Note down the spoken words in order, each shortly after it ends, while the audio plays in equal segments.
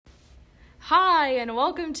Hi, and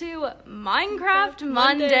welcome to Minecraft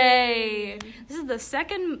Monday. This is the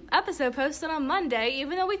second episode posted on Monday,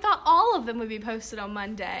 even though we thought all of them would be posted on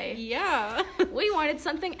Monday. Yeah. We wanted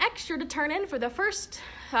something extra to turn in for the first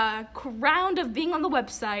round of being on the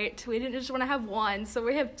website. We didn't just want to have one, so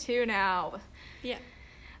we have two now. Yeah.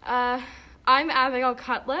 I'm Abigail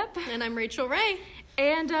Cutlip. And I'm Rachel Ray.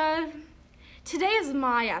 And today is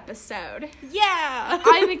my episode. Yeah.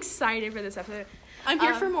 I'm excited for this episode. I'm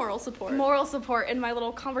here for moral support. Moral support in my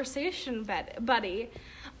little conversation buddy.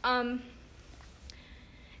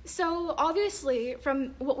 So obviously,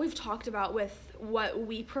 from what we've talked about with what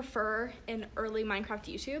we prefer in early Minecraft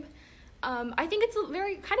YouTube, I think it's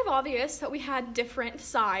very kind of obvious that we had different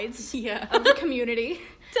sides of the community.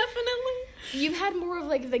 Definitely. You had more of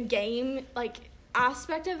like the game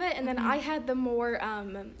aspect of it, and then I had the more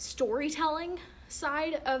storytelling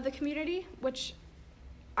side of the community, which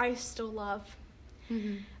I still love.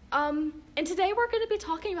 And today we're going to be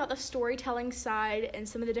talking about the storytelling side and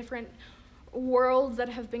some of the different worlds that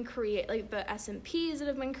have been created, like the SMPs that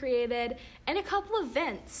have been created, and a couple of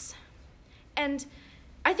events. And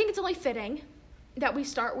I think it's only fitting that we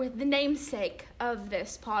start with the namesake of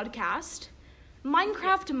this podcast,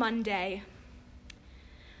 Minecraft Monday.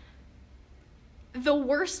 The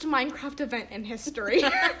worst Minecraft event in history.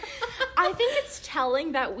 I think it's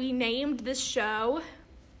telling that we named this show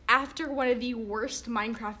after one of the worst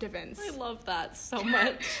Minecraft events. I love that so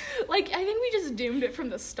much. I think we just doomed it from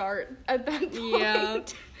the start at that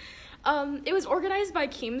point. Yeah. It was organized by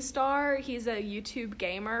Keemstar. He's a YouTube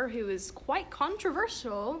gamer who is quite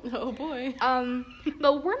controversial. Oh boy.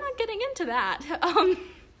 But we're not getting into that.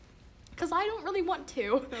 Because I don't really want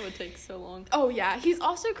to. That would take so long. Oh yeah. He's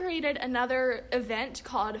also created another event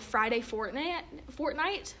called Friday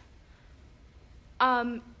Fortnite.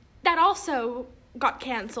 That also got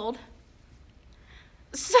canceled.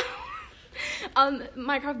 So,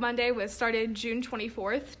 Minecraft Monday was started June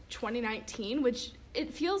 24th, 2019, which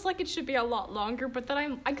it feels like it should be a lot longer, but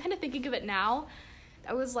then I'm kind of thinking of it now.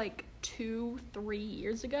 That was 2-3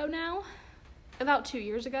 years ago now. About 2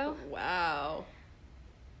 years ago. Wow.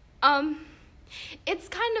 It's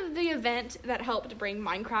kind of the event that helped bring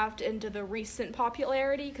Minecraft into the recent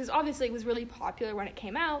popularity, because obviously it was really popular when it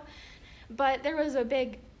came out, but there was a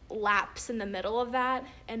big lapse in the middle of that,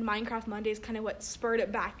 and Minecraft Monday is kind of what spurred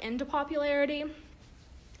it back into popularity.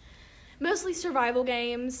 Mostly survival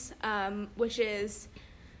games,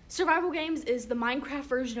 survival games is the Minecraft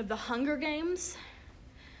version of the Hunger Games.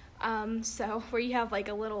 So where you have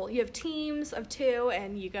you have teams of 2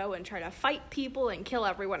 and you go and try to fight people and kill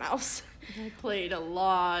everyone else. I played a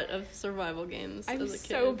lot of survival games as a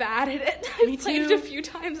kid. I'm so bad at it. Me I've played too. it a few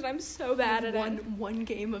times and I'm so bad at it. One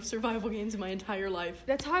game of survival games in my entire life.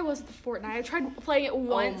 That's how I was with the Fortnite. I tried playing it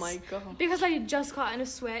once. Oh my god. Because I had just gotten a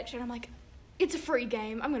Switch and I'm like, it's a free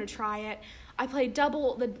game. I'm going to try it. I played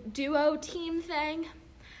the duo team thing.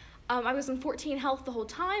 I was on 14 health the whole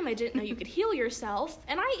time. I didn't know you could heal yourself.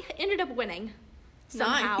 And I ended up winning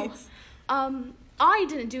somehow. Nice. I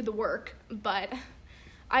didn't do the work, but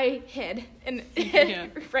I hid and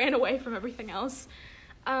ran away from everything else.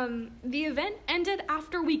 The event ended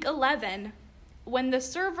after week 11 when the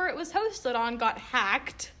server it was hosted on got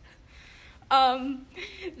hacked.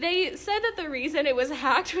 They said that the reason it was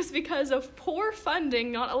hacked was because of poor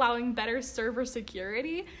funding not allowing better server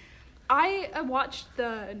security. I watched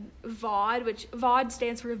the VOD, which VOD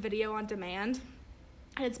stands for Video on Demand,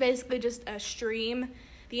 and it's basically just a stream,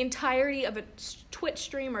 the entirety of a Twitch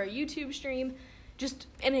stream or a YouTube stream, just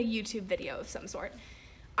in a YouTube video of some sort.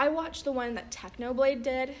 I watched the one that Technoblade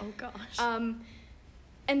did. Oh gosh.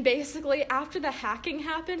 And basically after the hacking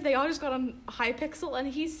happened, they all just got on Hypixel, and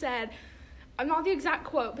he said, I'm not the exact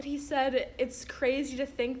quote, but he said, it's crazy to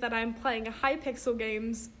think that I'm playing a Hypixel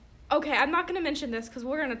games. Okay, I'm not going to mention this because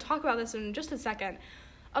we're going to talk about this in just a second.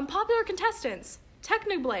 Popular contestants,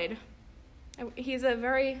 Technoblade. He's a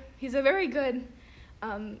very good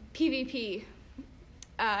PvP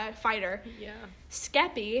fighter. Yeah.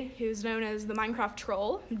 Skeppy, who's known as the Minecraft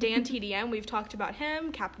troll, Dan TDM, we've talked about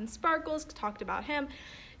him. Captain Sparkles, talked about him.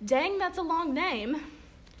 Dang, that's a long name.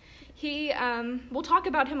 We'll talk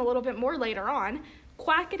about him a little bit more later on.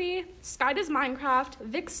 Quackity, Sky Does Minecraft,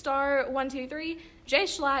 Vicstar123, Jay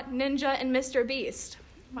Schlatt, Ninja, and Mr. Beast.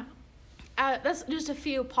 Wow. That's just a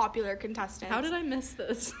few popular contestants. How did I miss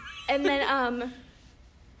this? And then,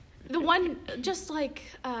 the one,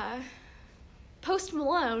 Post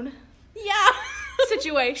Malone. Yeah.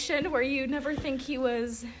 Situation where you never think he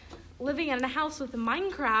was living in a house with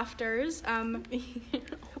Minecrafters.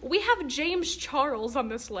 We have James Charles on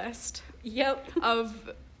this list. Yep. Of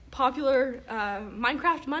popular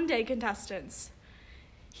Minecraft Monday contestants.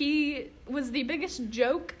 He was the biggest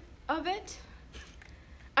joke of it.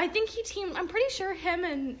 I think I'm pretty sure him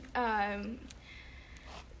and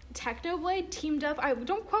Technoblade teamed up.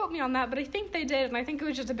 Don't quote me on that, but I think they did, and I think it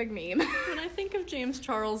was just a big meme. When I think of James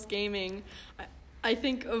Charles Gaming, I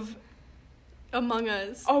think of Among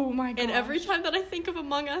Us. Oh my gosh. And every time that I think of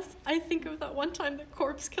Among Us, I think of that one time that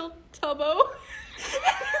Corpse killed Tubbo.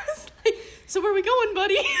 It's like, so where we going,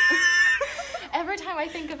 buddy? Every time I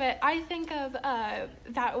think of it, I think of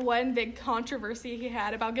that one big controversy he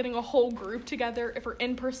had about getting a whole group together for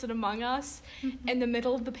in-person Among Us in the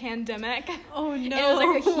middle of the pandemic. Oh no! And it was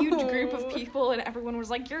like a huge group of people, and everyone was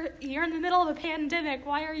like, "You're in the middle of a pandemic.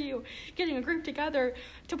 Why are you getting a group together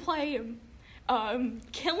to play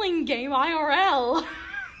killing game IRL?"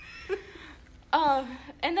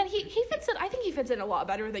 And then he fits in. I think he fits in a lot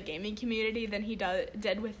better with the gaming community than he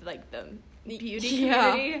did with like the beauty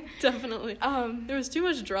community. Yeah, definitely. There was too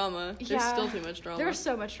much drama. There's still too much drama. There's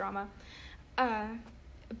so much drama.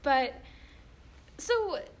 But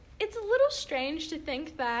so it's a little strange to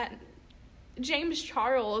think that James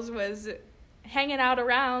Charles was hanging out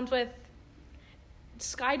around with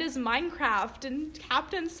Skyda's Minecraft and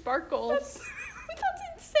Captain Sparkle. That's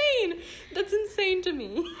insane. That's insane to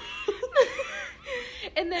me.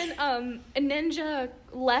 And then Ninja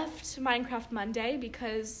left Minecraft Monday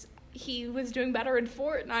because he was doing better in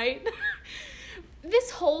Fortnite. This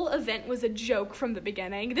whole event was a joke from the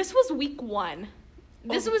beginning. This was week 1.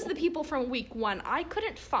 This was the people from week 1. I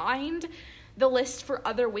couldn't find the list for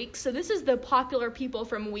other weeks, so this is the popular people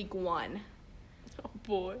from week 1. Oh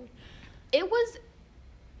boy. It was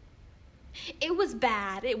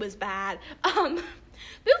bad. It was bad.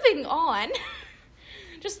 Moving on.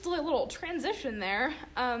 Just a little transition there.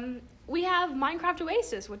 We have Minecraft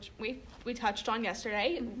Oasis, which we touched on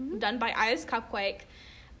yesterday, done by Ice Cupquake.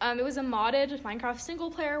 It was a modded Minecraft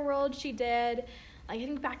single-player world she did, I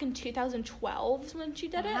think back in 2012 when she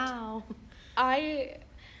did it. Wow.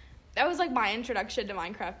 That was like my introduction to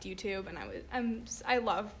Minecraft YouTube, and I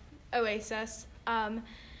love Oasis.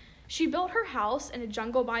 She built her house in a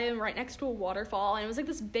jungle biome right next to a waterfall, and it was like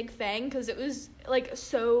this big thing because it was like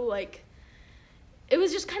so like. It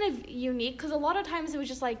was just kind of unique because a lot of times it was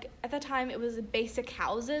just like, at the time it was basic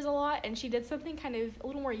houses a lot, and she did something kind of a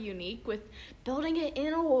little more unique with building it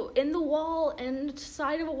in the wall and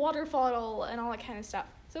side of a waterfall and all that kind of stuff.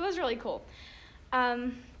 So it was really cool.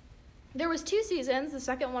 There was 2 seasons. The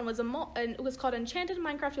second one was it was called Enchanted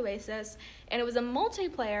Minecraft Oasis, and it was a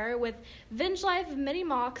multiplayer with Vengelife, Minnie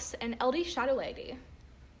Mox, and LD Shadow Lady.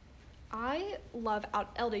 I love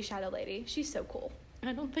LD Shadow Lady. She's so cool.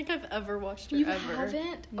 I don't think I've ever watched her You ever.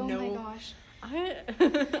 haven't? Oh no. My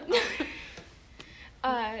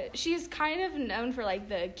gosh. She's kind of known for like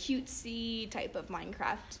the cutesy type of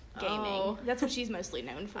Minecraft gaming. Oh. That's what she's mostly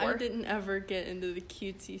known for. I didn't ever get into the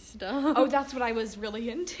cutesy stuff. Oh, that's what I was really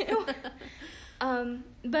into.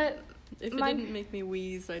 But if it didn't make me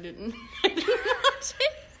wheeze, I didn't watch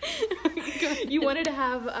it. You wanted to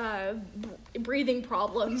have breathing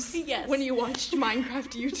problems. Yes. When you watched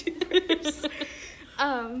Minecraft YouTubers.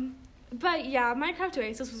 But yeah, Minecraft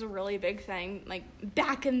Oasis was a really big thing, like,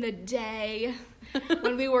 back in the day,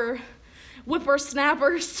 when we were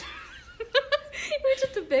whippersnappers. It was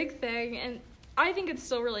just a big thing, and I think it's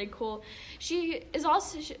still really cool. She is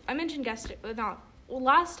also, I mentioned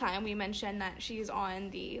last time we mentioned that she's on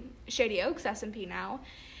the Shady Oaks SMP now,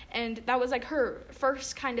 and that was like her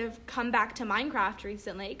first kind of comeback to Minecraft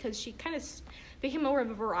recently, because she kind of became more of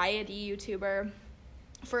a variety YouTuber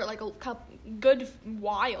for like a good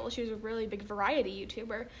while. She was a really big variety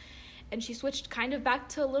YouTuber, and she switched kind of back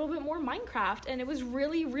to a little bit more Minecraft, and it was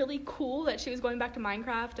really, really cool that she was going back to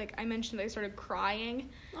Minecraft. Like I mentioned, I started crying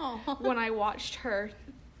when I watched her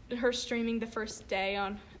streaming the first day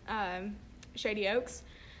on Shady Oaks.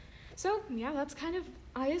 So yeah, that's kind of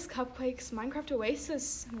Ice Cupquake's Minecraft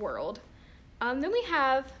Oasis world. Then we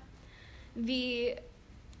have the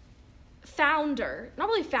founder, not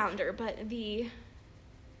really founder, but the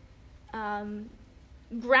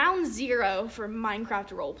ground zero for Minecraft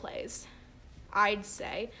roleplays, I'd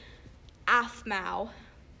say, Aphmau.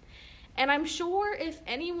 And I'm sure if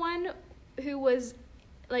anyone who was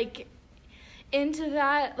like into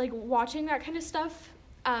that, like watching that kind of stuff,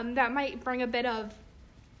 that might bring a bit of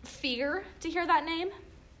fear to hear that name.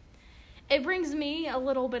 It brings me a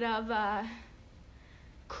little bit of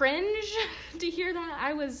cringe to hear that.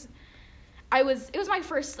 It was my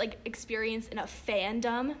first like experience in a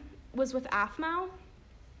fandom was with Aphmau,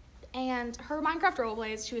 and her Minecraft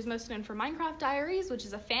roleplays, she was most known for Minecraft Diaries, which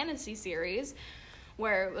is a fantasy series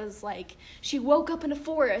where it was like she woke up in a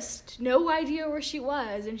forest, no idea where she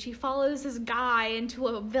was, and she follows this guy into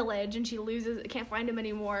a village and she can't find him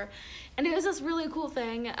anymore. And it was this really cool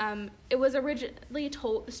thing. It was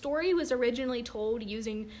the story was originally told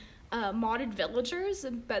using modded villagers,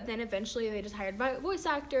 but then eventually they just hired voice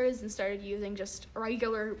actors and started using just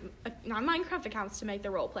regular non-Minecraft accounts to make the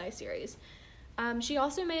roleplay series. She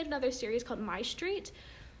also made another series called My Street,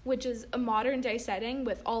 which is a modern day setting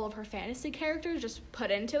with all of her fantasy characters just put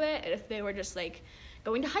into it. If they were just like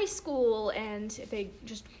going to high school, and if they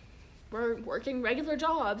just were working regular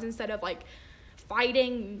jobs instead of like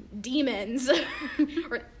fighting demons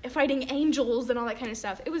or fighting angels and all that kind of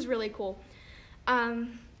stuff. It was really cool.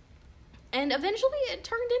 And eventually it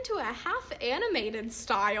turned into a half-animated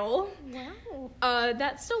style. Wow.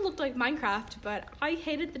 That still looked like Minecraft, but I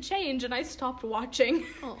hated the change and I stopped watching.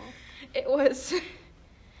 Aw. It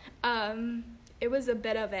was a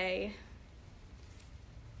bit of a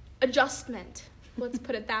adjustment, let's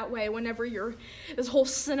put it that way, whenever this whole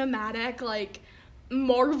cinematic, like,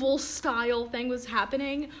 Marvel-style thing was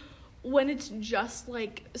happening, when it's just,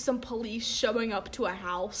 like, some police showing up to a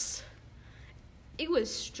house. It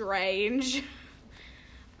was strange.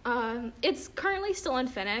 It's currently still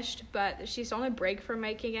unfinished, but she's on a break from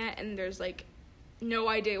making it, and there's, like, no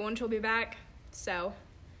idea when she'll be back, so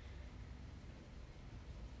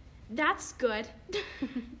that's good.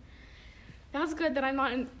 That's good that I'm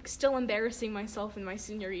not still embarrassing myself in my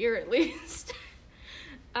senior year, at least.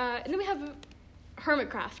 And then we have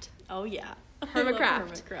Hermitcraft. Oh, yeah.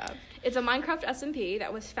 Hermitcraft. Hermitcraft. It's a Minecraft SMP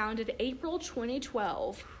that was founded April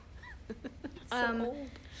 2012. So old.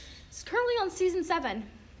 It's currently on season 7,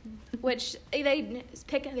 which they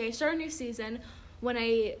start a new season when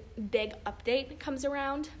a big update comes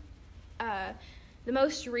around. The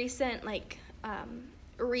most recent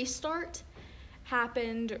restart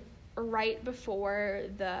happened right before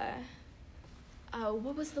the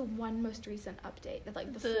what was the one most recent update?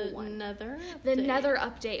 The full one. Nether update. The Nether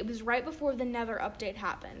update. It was right before the Nether update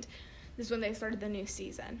happened. This is when they started the new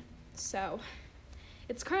season. So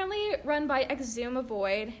it's currently run by Exuma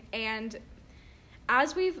Void, and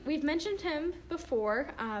as we've mentioned him before,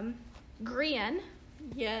 Grian.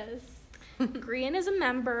 Yes. Grian is a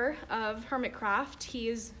member of Hermitcraft.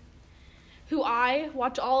 He's who I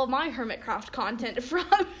watch all of my Hermitcraft content from.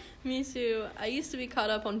 Me too. I used to be caught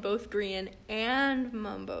up on both Grian and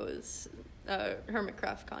Mumbo's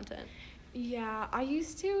Hermitcraft content. Yeah, I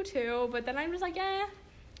used to too, but then I'm just like,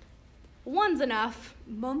 one's enough.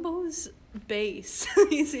 Mumbo's base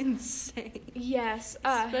is insane. Yes.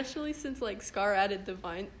 Especially since Scar added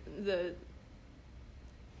the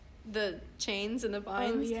chains and the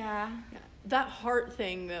vines. Oh, yeah. That heart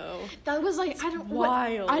thing, though. That was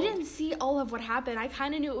wild. I didn't see all of what happened. I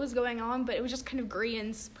kind of knew what was going on, but it was just kind of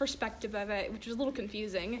Grian's perspective of it, which was a little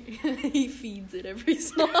confusing. He feeds it every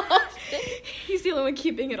so often. He's the only one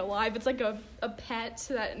keeping it alive. It's like a pet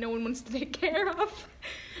that no one wants to take care of.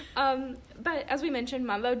 But as we mentioned,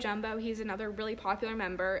 Mumbo Jumbo, he's another really popular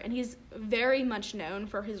member, and he's very much known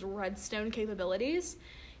for his redstone capabilities.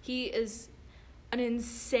 He is an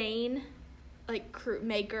insane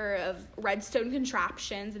maker of redstone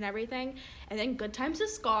contraptions and everything. And then Good Times to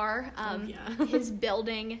Scar, his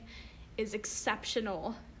building is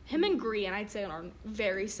exceptional. Him and Grian, I'd say, are on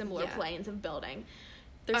very similar planes of building.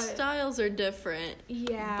 Their styles are different.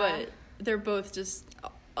 Yeah. But they're both just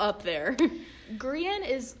up there. Grian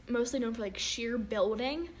is mostly known for sheer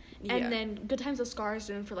building, and then Good Times to Scar is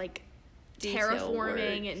known for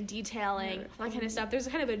terraforming and detailing, that kind of stuff. There's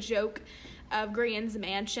kind of a joke of Grian's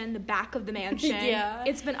mansion, the back of the mansion. Yeah.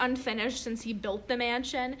 It's been unfinished since he built the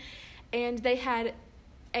mansion, and they had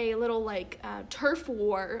a little turf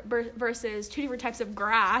war versus two different types of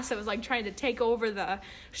grass that was trying to take over the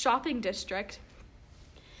shopping district.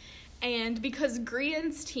 And because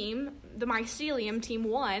Grian's team, the Mycelium team,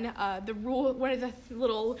 won, one of the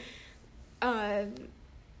little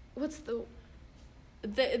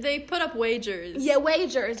They put up wagers. Yeah,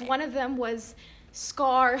 wagers. One of them was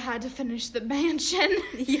Scar had to finish the mansion.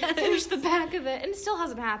 Yes. Finish the back of it, and it still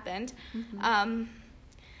hasn't happened. Mm-hmm.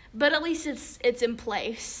 But at least it's in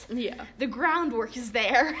place. Yeah. The groundwork is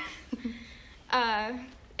there.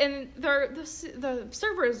 And the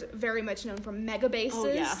server is very much known for mega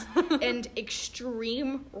bases and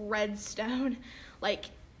extreme redstone.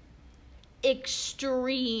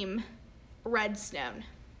 Extreme redstone.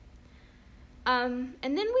 And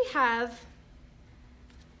then we have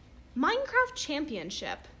Minecraft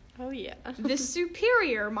Championship. Oh, yeah. The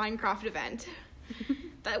superior Minecraft event.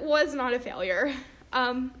 That was not a failure.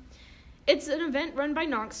 It's an event run by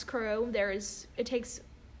Nox Crow. It takes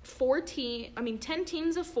 10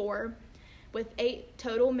 teams of 4 with 8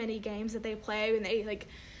 total mini games that they play, and they like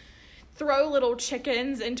throw little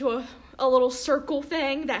chickens into a little circle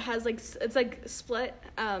thing that has like, it's like split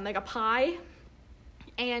like a pie,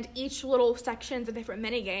 and each little section's a different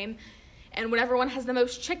mini game, and whenever one has the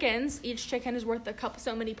most chickens, each chicken is worth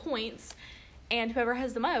so many points, and whoever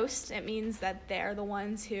has the most, it means that they're the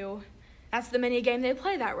ones who, that's the mini game they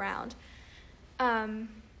play that round.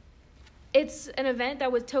 It's an event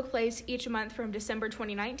that took place each month from December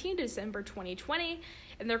 2019 to December 2020,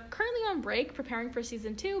 and they're currently on break preparing for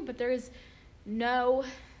season 2, but there is no,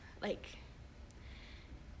 like,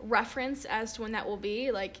 reference as to when that will be.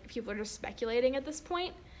 Like, people are just speculating at this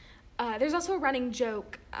point. There's also a running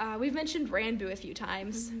joke. We've mentioned Ranboo a few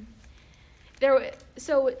times.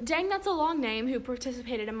 So Dang That's a Long Name, who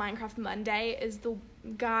participated in Minecraft Monday, is the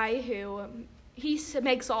guy who, he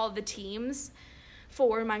makes all of the teams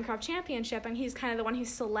for Minecraft Championship, and he's kind of the one who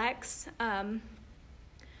selects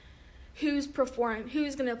who's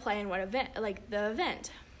going to play in what event, like the event.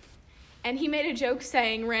 And he made a joke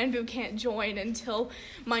saying Ranboo can't join until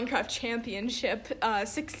Minecraft Championship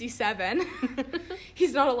 67.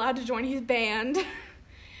 He's not allowed to join, he's banned.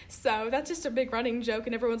 So that's just a big running joke,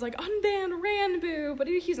 and everyone's like, unban Ranboo, but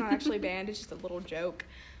he's not actually banned, it's just a little joke.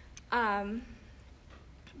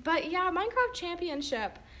 But yeah, Minecraft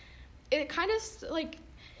Championship, it kind of, like,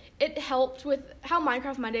 it helped with how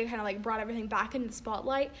Minecraft Monday kind of, like, brought everything back into the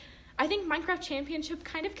spotlight. I think Minecraft Championship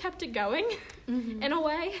kind of kept it going, in a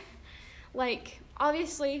way. Like,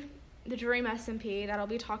 obviously, the Dream SMP, that'll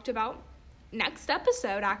be talked about next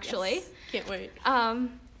episode, actually. Yes. Can't wait.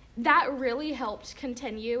 That really helped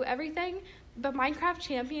continue everything, but Minecraft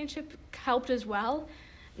Championship helped as well.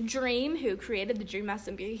 Dream, who created the Dream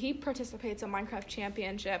SMP, he participates in Minecraft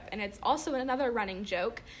Championship, and it's also another running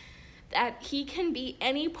joke that he can beat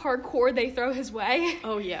any parkour they throw his way.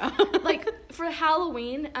 Oh, yeah. Like, for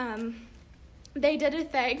Halloween, they did a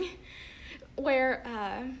thing where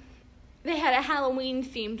they had a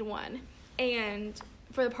Halloween-themed one, and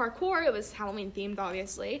for the parkour, it was Halloween-themed,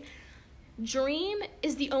 obviously. Dream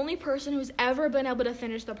is the only person who's ever been able to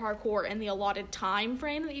finish the parkour in the allotted time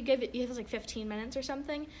frame that you give it. You have like 15 minutes or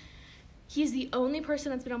something. He's the only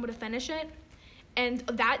person that's been able to finish it. And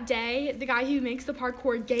that day, the guy who makes the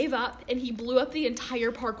parkour gave up, and he blew up the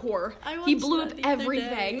entire parkour. He blew up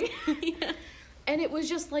everything. Yeah. And it was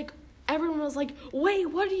just like, everyone was like, wait,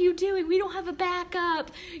 what are you doing? We don't have a backup.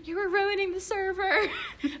 You're ruining the server.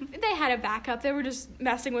 They had a backup. They were just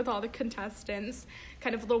messing with all the contestants.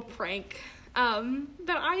 Kind of a little prank.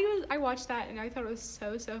 But I watched that, and I thought it was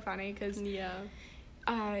so funny, because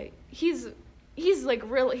he's like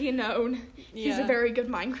really known. He's a very good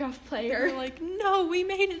Minecraft player. They're like, no, we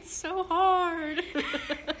made it so hard.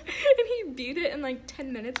 And he beat it in like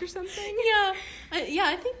 10 minutes or something. Yeah.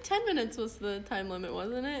 I think 10 minutes was the time limit,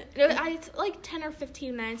 wasn't it? It's like 10 or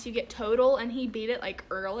 15 minutes you get total, and he beat it like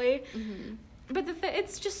early. Mm-hmm. But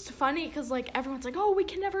it's just funny, because like everyone's like, oh, we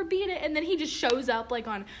can never beat it, and then he just shows up like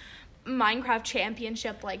on Minecraft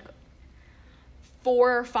Championship like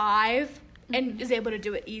 4 or 5 and is able to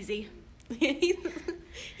do it easy. He's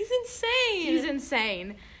insane. He's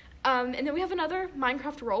insane. And then we have another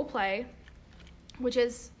Minecraft roleplay, which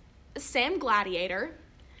is Sam Gladiator,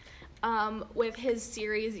 with his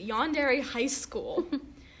series Yandere High School,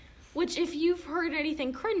 which, if you've heard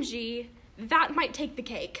anything cringy, that might take the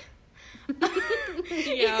cake.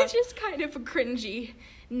 It's just kind of a cringy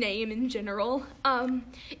name in general.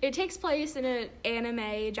 It takes place in an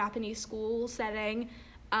anime Japanese school setting.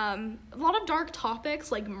 A lot of dark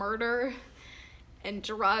topics like murder and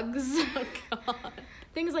drugs. Oh, God.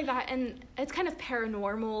 Things like that, and it's kind of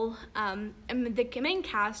paranormal. And the main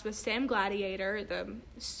cast was Sam Gladiator,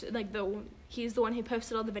 he's the one who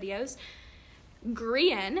posted all the videos.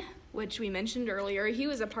 Grian, which we mentioned earlier, he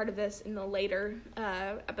was a part of this in the later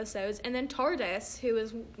episodes, and then Tardis, who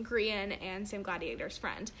is Grian and Sam Gladiator's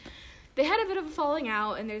friend. They had a bit of a falling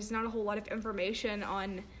out, and there's not a whole lot of information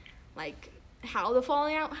on like how the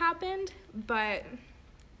falling out happened, but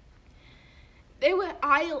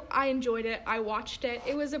I enjoyed it. I watched it.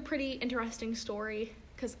 It was a pretty interesting story,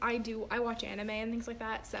 because I watch anime and things like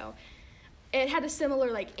that, so it had a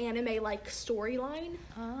similar like anime-like storyline.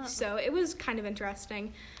 So it was kind of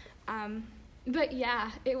interesting. But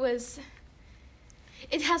yeah, it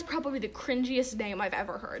has probably the cringiest name I've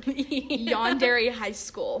ever heard. Yandere High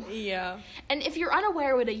School. Yeah. And if you're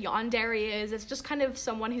unaware what a yandere is, it's just kind of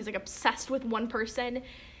someone who's like obsessed with one person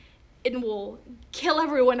and will kill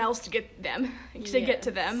everyone else to get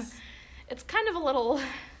to them. It's kind of a little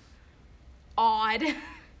odd.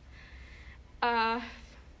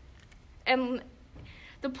 And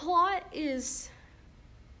the plot is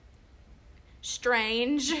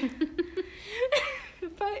strange.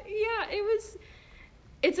 But yeah,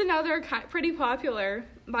 it's another pretty popular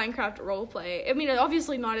Minecraft roleplay. I mean,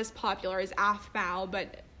 obviously not as popular as Aphmau,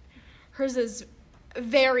 but hers is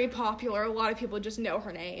very popular. A lot of people just know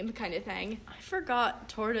her name, kind of thing. I forgot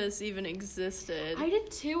Tortoise even existed. I did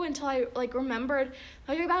too, until I remembered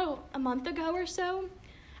about a month ago or so.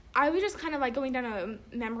 I was just kind of going down a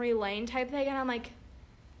memory lane type thing, and I'm like,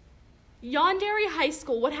 Yandere High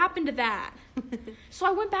School, what happened to that? So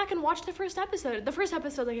I went back and watched the first episode. The first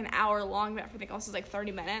episode an hour long, but everything else is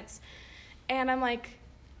 30 minutes. And I'm like,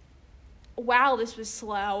 wow, this was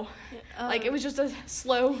slow. It was just a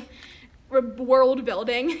slow world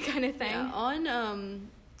building kind of thing. Yeah, on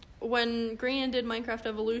when Green did Minecraft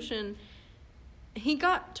Evolution, he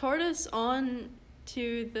got Tortoise on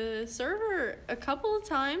to the server a couple of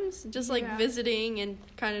times, just visiting and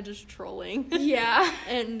kind of just trolling. Yeah.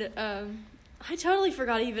 And I totally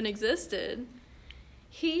forgot he even existed.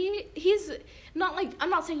 He's not I'm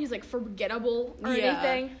not saying he's forgettable or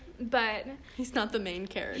anything, but he's not the main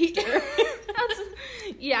character.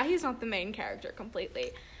 He's not the main character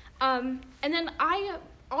completely. And then I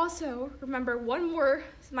also remember one more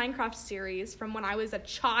Minecraft series from when I was a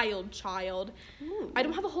child. Ooh. I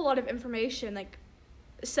don't have a whole lot of information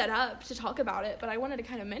set up to talk about it, but I wanted to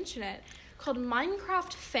kind of mention it, called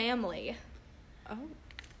Minecraft Family. Oh,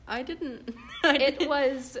 I didn't. It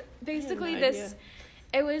was basically this.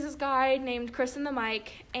 It was this guy named Chris and the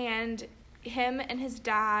Mike, and him and his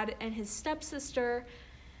dad and his stepsister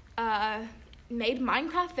made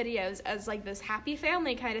Minecraft videos as this happy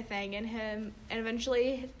family kind of thing, and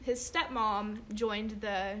eventually his stepmom joined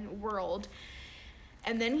the world.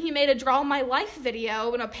 And then he made a Draw My Life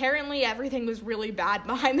video, and apparently everything was really bad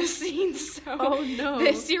behind the scenes, so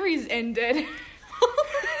the series ended.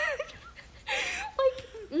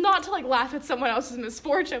 Not to laugh at someone else's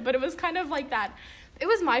misfortune, but it was kind of that. It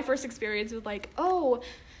was my first experience with one of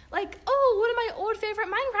my old favorite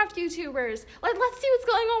Minecraft YouTubers. Let's see what's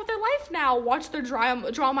going on with their life now. Watch their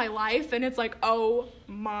Draw My Life, and it's oh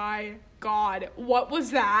my god, what was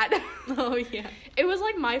that? Oh yeah. It was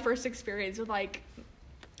my first experience with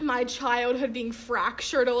my childhood being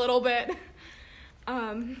fractured a little bit.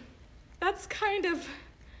 That's kind of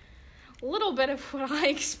a little bit of what I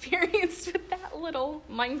experienced with that little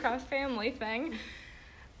Minecraft family thing.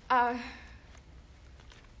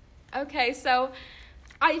 Okay, so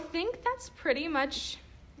I think that's pretty much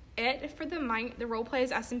it for the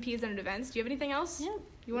roleplays, SMPs, and events. Do you have anything else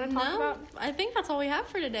you want to talk about? I think that's all we have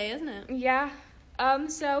for today, isn't it? Yeah.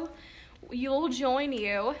 So you'll join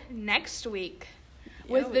you next week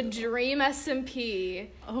with the Dream SMP.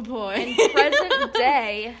 Oh boy. And present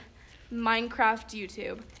day Minecraft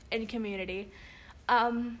YouTube and community.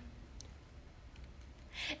 And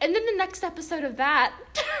then the next episode of that,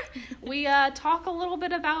 we talk a little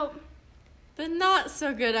bit about the not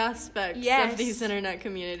so good aspects of these internet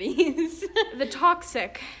communities. The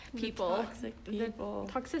toxic people. The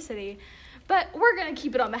toxicity. But we're going to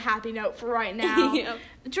keep it on the happy note for right now. Yep.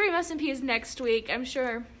 Dream SMP is next week. I'm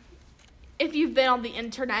sure if you've been on the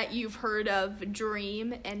internet, you've heard of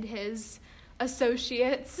Dream and his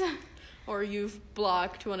associates. Or you've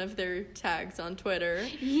blocked one of their tags on Twitter.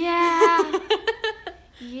 Yeah.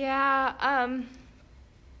 Yeah.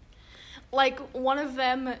 One of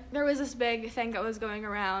them, there was this big thing that was going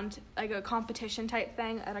around, a competition type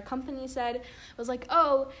thing, and a company said, it was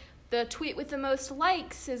the tweet with the most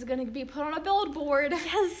likes is going to be put on a billboard.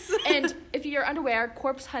 Yes. And if you're unaware,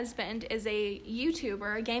 Corp's husband is a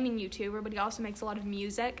YouTuber, a gaming YouTuber, but he also makes a lot of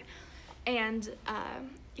music. And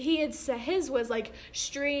he had said his was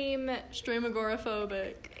stream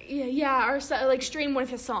agoraphobic. Yeah, or so, stream one of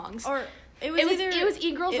his songs. Or it was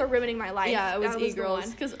E-Girls or Ruining My Life. Yeah, it was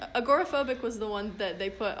E-Girls, because agoraphobic was the one that they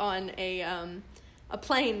put on a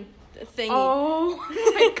plane thingy. Oh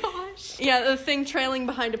my gosh. Yeah, the thing trailing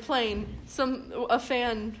behind a plane. A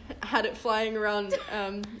fan had it flying around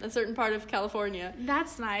a certain part of California.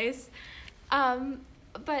 That's nice.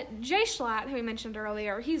 But Jay Schlatt, who we mentioned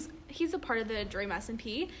earlier, he's a part of the Dream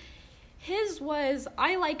SMP. His was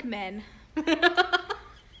I Like Men.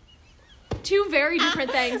 Two very different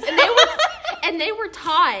things, and they were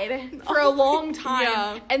tied for a long time.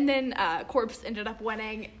 Yeah. And then Corpse ended up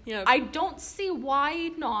winning. Yep. I don't see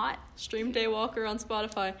why not. Stream Daywalker on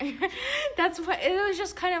Spotify. That's what it was.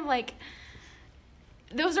 Just kind of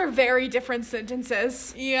those are very different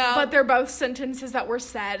sentences. Yeah, but they're both sentences that were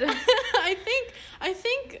said. I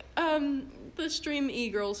think the Stream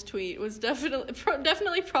E-Girls tweet was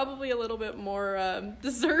definitely probably a little bit more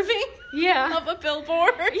deserving. Yeah. Of a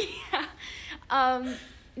billboard. Yeah.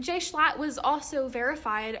 Jay Schlatt was also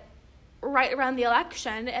verified right around the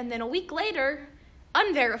election, and then a week later,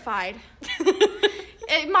 unverified.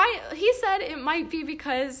 He said it might be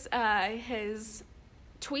because his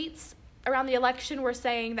tweets around the election were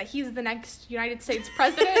saying that he's the next United States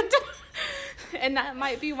president. And that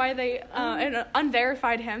might be why they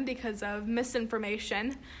unverified him, because of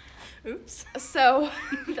misinformation. Oops. So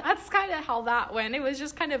that's kind of how that went. It was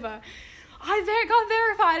just kind of got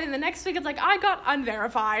verified, and the next week it's like, I got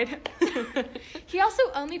unverified. He also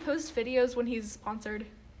only posts videos when he's sponsored,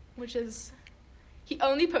 he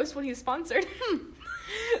only posts when he's sponsored.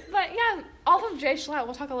 But yeah, off of Jay Schlatt,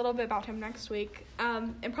 we'll talk a little bit about him next week,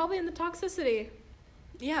 and probably in the toxicity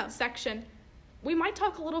section. We might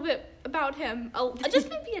talk a little bit about him, just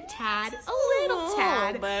maybe a little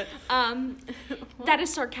tad. But that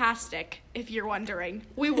is sarcastic, if you're wondering.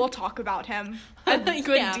 We will talk about him a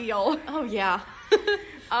good deal. Oh yeah.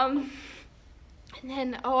 And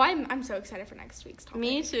then I'm so excited for next week's topic.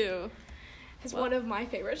 Me too. He's one of my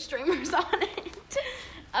favorite streamers on it.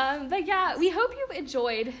 But yeah, we hope you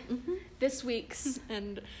enjoyed this week's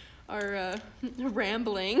and our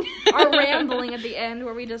rambling. Our rambling at the end,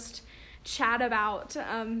 where we just chat about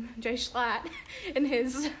Jay Schlatt and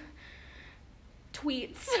his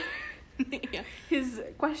tweets. Yeah. His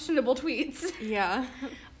questionable tweets. Yeah.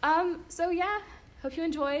 So yeah, hope you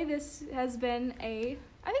enjoy. This has been I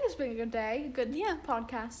think it's been a good day, a good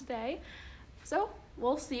podcast day. So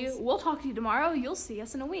we'll see you. We'll talk to you tomorrow. You'll see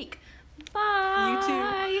us in a week.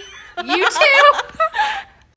 Bye. You too. You too.